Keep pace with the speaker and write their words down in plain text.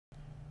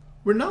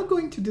We're now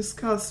going to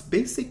discuss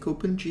basic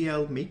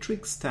OpenGL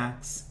matrix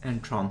stacks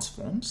and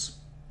transforms.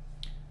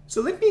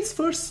 So let me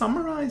first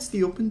summarize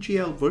the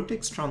OpenGL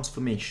Vertex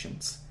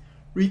transformations.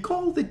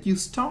 Recall that you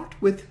start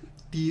with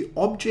the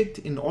object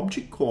in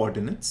object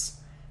coordinates,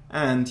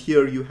 and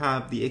here you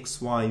have the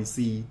x, y,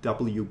 z,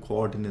 w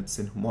coordinates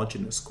in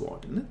homogeneous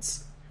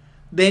coordinates.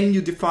 Then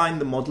you define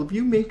the model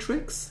view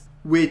matrix,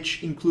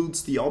 which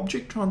includes the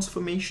object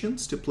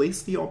transformations to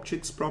place the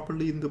objects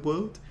properly in the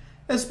world,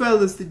 as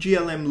well as the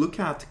glm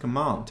lookat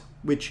command,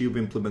 which you've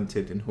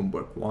implemented in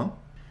homework 1.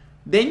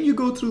 Then you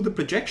go through the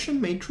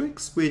projection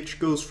matrix, which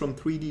goes from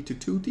 3D to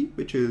 2D,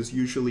 which is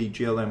usually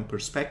glm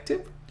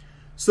perspective.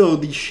 So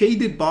the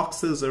shaded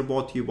boxes are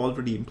what you've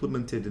already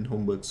implemented in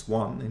homeworks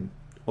 1 and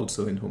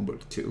also in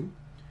homework 2.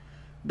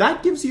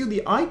 That gives you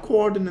the I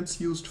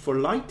coordinates used for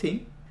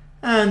lighting,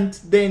 and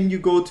then you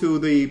go to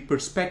the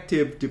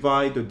perspective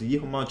divide or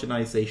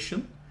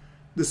dehomogenization.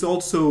 This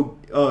also,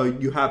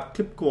 you have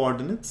clip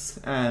coordinates,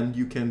 and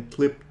you can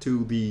clip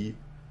to the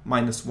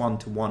 -1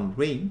 to 1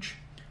 range.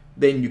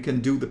 Then you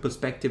can do the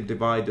perspective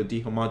divide or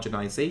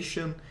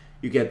dehomogenization.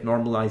 You get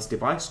normalized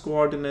device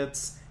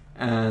coordinates,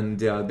 and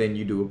then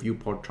you do a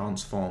viewport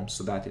transform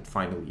so that it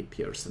finally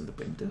appears in the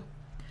window.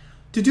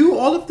 To do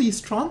all of these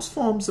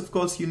transforms, of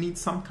course, you need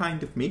some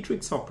kind of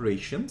matrix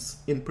operations.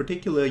 In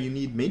particular, you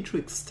need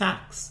matrix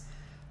stacks.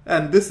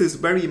 And this is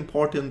very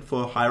important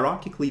for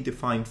hierarchically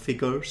defined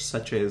figures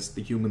such as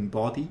the human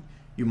body.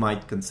 You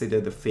might consider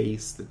the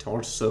face, the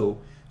torso.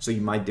 So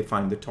you might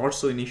define the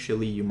torso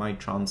initially, you might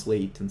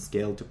translate and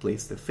scale to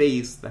place the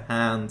face, the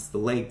hands, the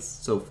legs,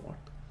 so forth.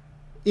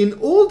 In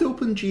old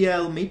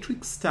OpenGL,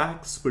 matrix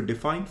stacks were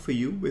defined for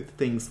you with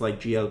things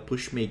like GL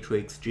push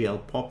matrix, GL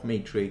pop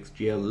matrix,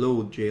 GL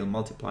load, GL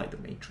multiply the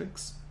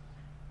matrix.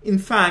 In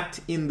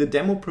fact, in the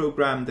demo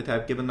program that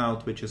I've given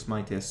out, which is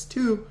my test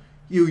 2,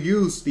 you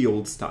use the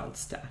old style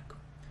stack.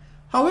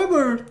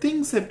 However,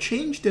 things have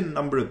changed in a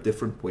number of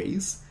different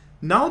ways.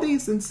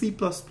 Nowadays in C++,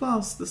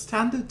 the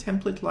standard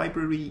template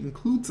library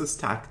includes a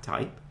stack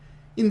type.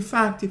 In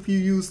fact, if you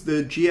use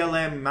the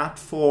glm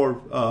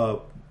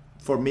mat4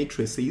 for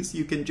matrices,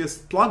 you can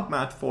just plug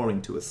mat4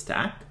 into a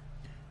stack.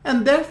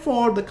 And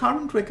therefore, the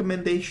current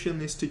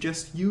recommendation is to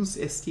just use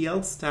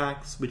STL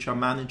stacks which are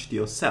managed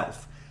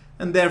yourself.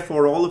 And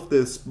therefore, all of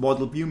this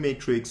model view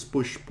matrix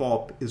push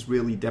pop is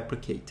really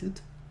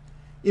deprecated.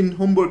 In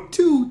homework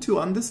 2, to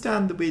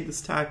understand the way the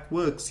stack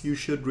works, you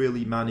should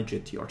really manage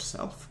it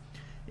yourself.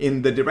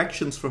 In the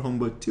directions for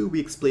homework 2, we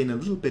explain a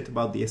little bit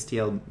about the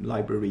STL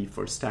library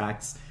for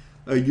stacks.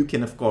 You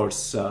can, of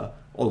course,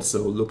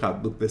 also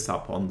look this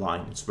up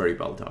online. It's very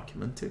well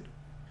documented.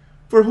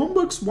 For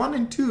homeworks 1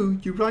 and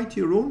 2, you write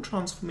your own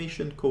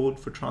transformation code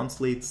for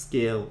translate,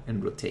 scale,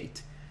 and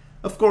rotate.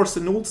 Of course,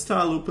 in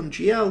old-style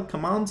OpenGL,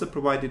 commands are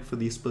provided for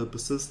these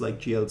purposes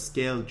like GL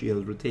scale,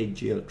 GL rotate,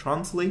 GL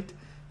translate,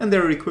 and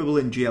there are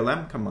equivalent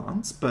GLM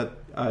commands,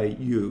 but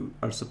you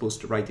are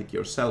supposed to write it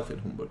yourself in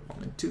homework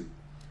 1 and 2.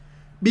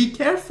 Be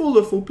careful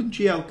of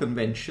OpenGL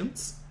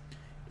conventions.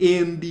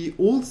 In the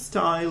old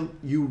style,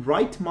 you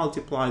write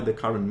multiply the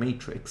current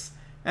matrix,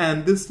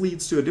 and this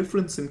leads to a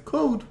difference in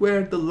code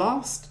where the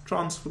last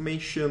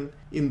transformation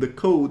in the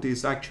code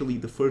is actually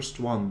the first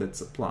one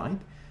that's applied.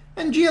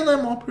 And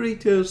GLM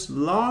operators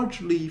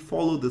largely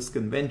follow this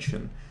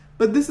convention,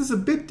 but this is a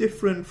bit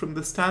different from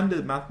the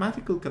standard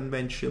mathematical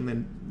convention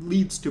and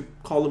leads to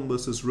column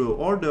versus row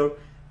order,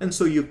 and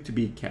so you have to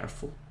be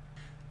careful.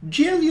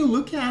 GLU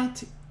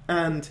lookat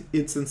and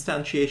its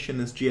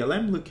instantiation as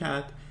glm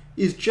lookat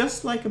is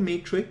just like a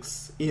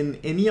matrix in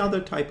any other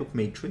type of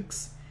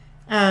matrix,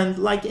 and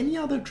like any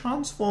other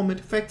transform, it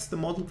affects the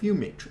model view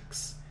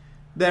matrix.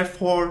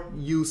 Therefore,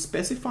 you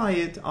specify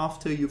it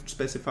after you've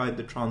specified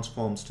the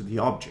transforms to the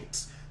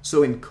objects.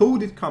 So in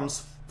code it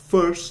comes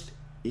first,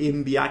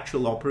 in the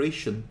actual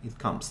operation it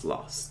comes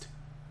last.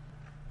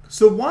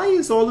 So why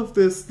is all of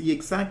this, the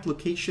exact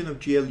location of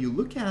GLU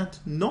lookat,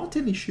 not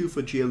an issue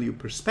for GLU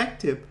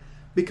perspective?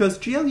 Because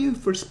GLU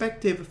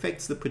perspective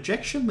affects the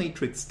projection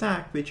matrix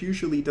stack, which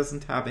usually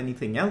doesn't have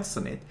anything else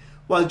in it,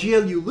 while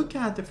GLU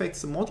lookat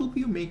affects the model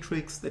view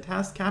matrix that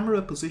has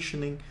camera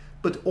positioning,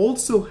 but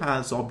also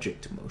has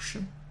object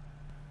motion.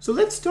 So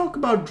let's talk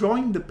about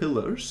drawing the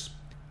pillars.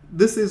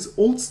 This is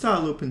old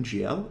style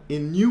OpenGL.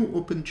 In new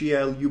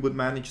OpenGL, you would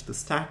manage the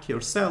stack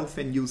yourself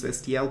and use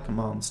STL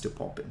commands to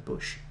pop and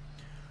push.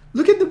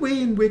 Look at the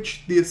way in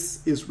which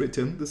this is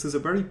written. This is a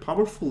very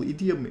powerful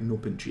idiom in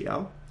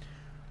OpenGL.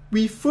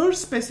 We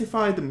first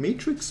specify the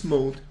matrix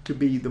mode to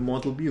be the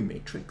model view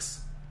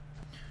matrix.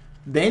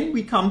 Then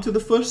we come to the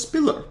first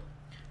pillar.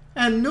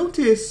 And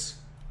notice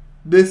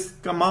this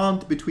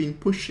command between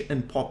push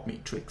and pop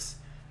matrix.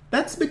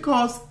 That's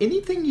because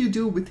anything you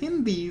do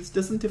within these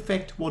doesn't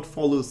affect what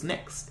follows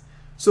next.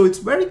 So it's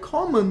very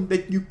common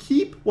that you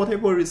keep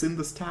whatever is in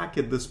the stack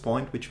at this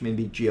point, which may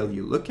be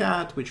GLU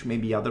lookat, which may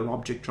be other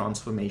object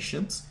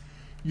transformations.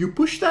 You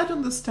push that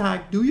on the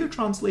stack, do your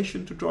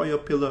translation to draw your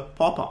pillar,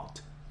 pop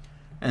out.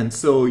 And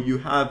so you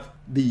have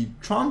the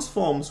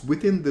transforms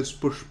within this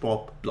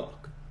push-pop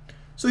block.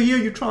 So here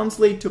you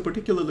translate to a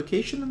particular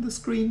location on the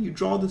screen, you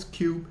draw this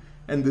cube,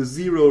 and the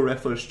 0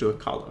 refers to a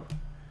color.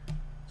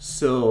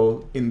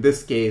 So in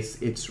this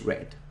case, it's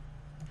red.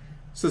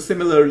 So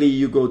similarly,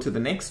 you go to the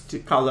next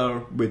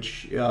color,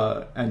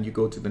 and you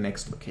go to the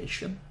next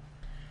location.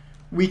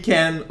 We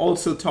can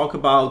also talk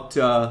about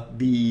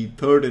the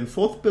third and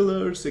fourth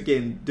pillars.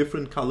 Again,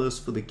 different colors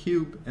for the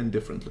cube and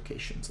different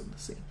locations on the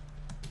scene.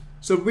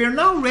 So we're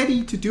now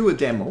ready to do a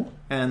demo,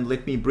 and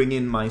let me bring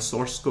in my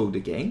source code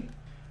again.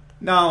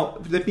 Now,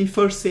 let me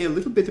first say a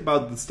little bit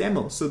about this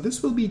demo. So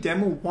this will be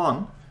demo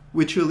 1,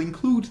 which will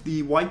include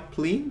the white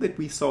plane that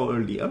we saw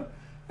earlier,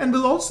 and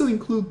will also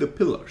include the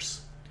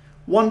pillars.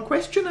 One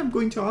question I'm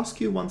going to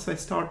ask you once I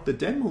start the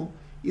demo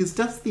is,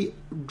 does the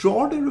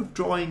order of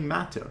drawing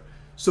matter?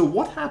 So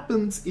what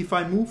happens if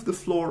I move the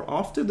floor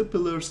after the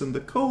pillars in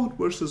the code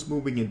versus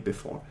moving it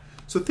before?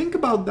 So think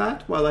about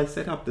that while I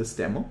set up this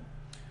demo.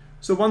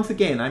 So once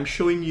again, I'm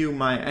showing you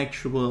my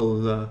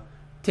actual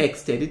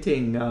text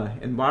editing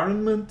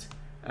environment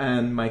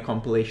and my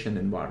compilation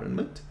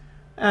environment.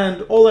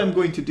 And all I'm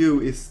going to do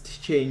is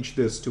change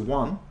this to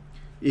 1.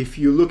 If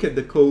you look at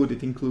the code,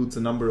 it includes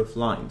a number of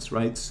lines,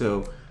 right?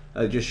 So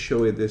I'll just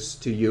show this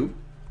to you.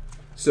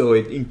 So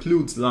it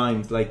includes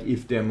lines like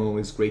if demo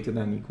is greater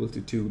than or equal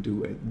to 2,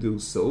 do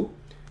so.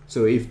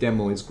 So if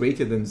demo is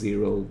greater than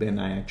 0, then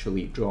I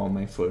actually draw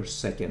my first,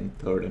 second,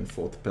 third, and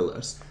fourth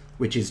pillars,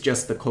 which is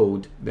just the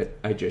code that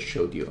I just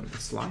showed you on the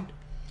slide.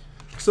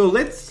 So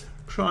let's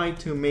try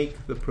to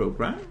make the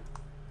program.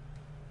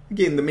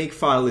 Again, the make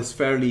file is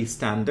fairly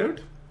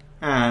standard.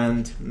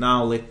 And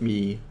now let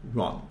me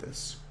run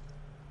this.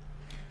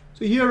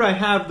 So here I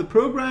have the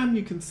program.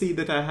 You can see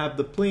that I have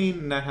the plane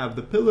and I have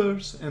the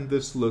pillars, and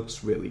this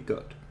looks really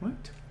good,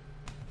 right?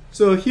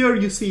 So here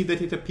you see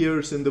that it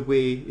appears in the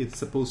way it's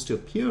supposed to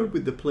appear,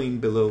 with the plane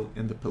below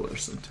and the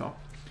pillars on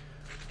top.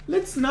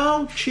 Let's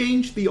now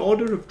change the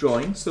order of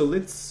drawing. So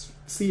let's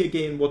see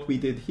again what we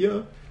did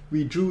here.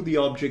 We drew the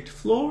object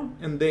floor,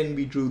 and then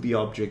we drew the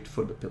object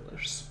for the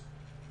pillars.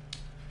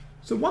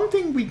 So one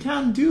thing we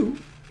can do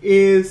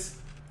is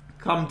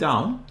come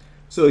down.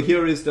 So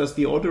here is, does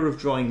the order of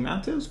drawing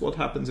matters? What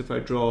happens if I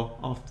draw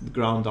off the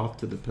ground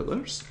after the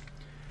pillars?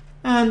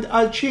 And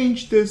I'll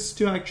change this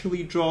to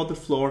actually draw the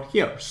floor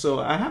here. So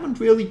I haven't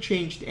really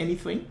changed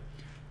anything.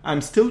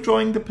 I'm still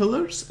drawing the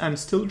pillars. I'm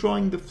still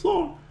drawing the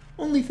floor.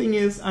 Only thing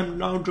is, I'm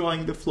now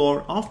drawing the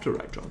floor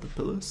after I draw the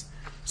pillars.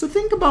 So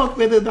think about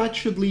whether that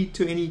should lead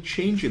to any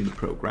change in the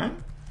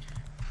program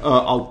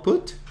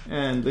output.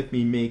 And let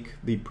me make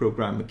the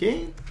program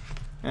again,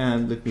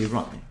 and let me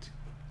run it.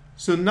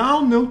 So now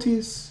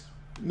notice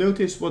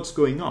what's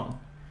going on.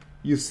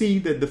 You see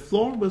that the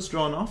floor was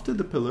drawn after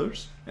the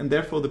pillars, and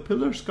therefore the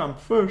pillars come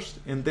first,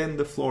 and then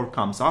the floor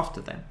comes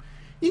after them.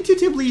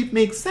 Intuitively, it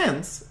makes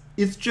sense.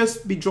 It's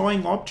just be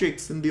drawing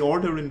objects in the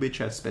order in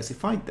which I've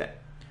specified them.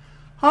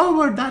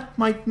 However, that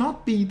might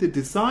not be the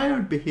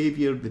desired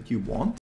behavior that you want.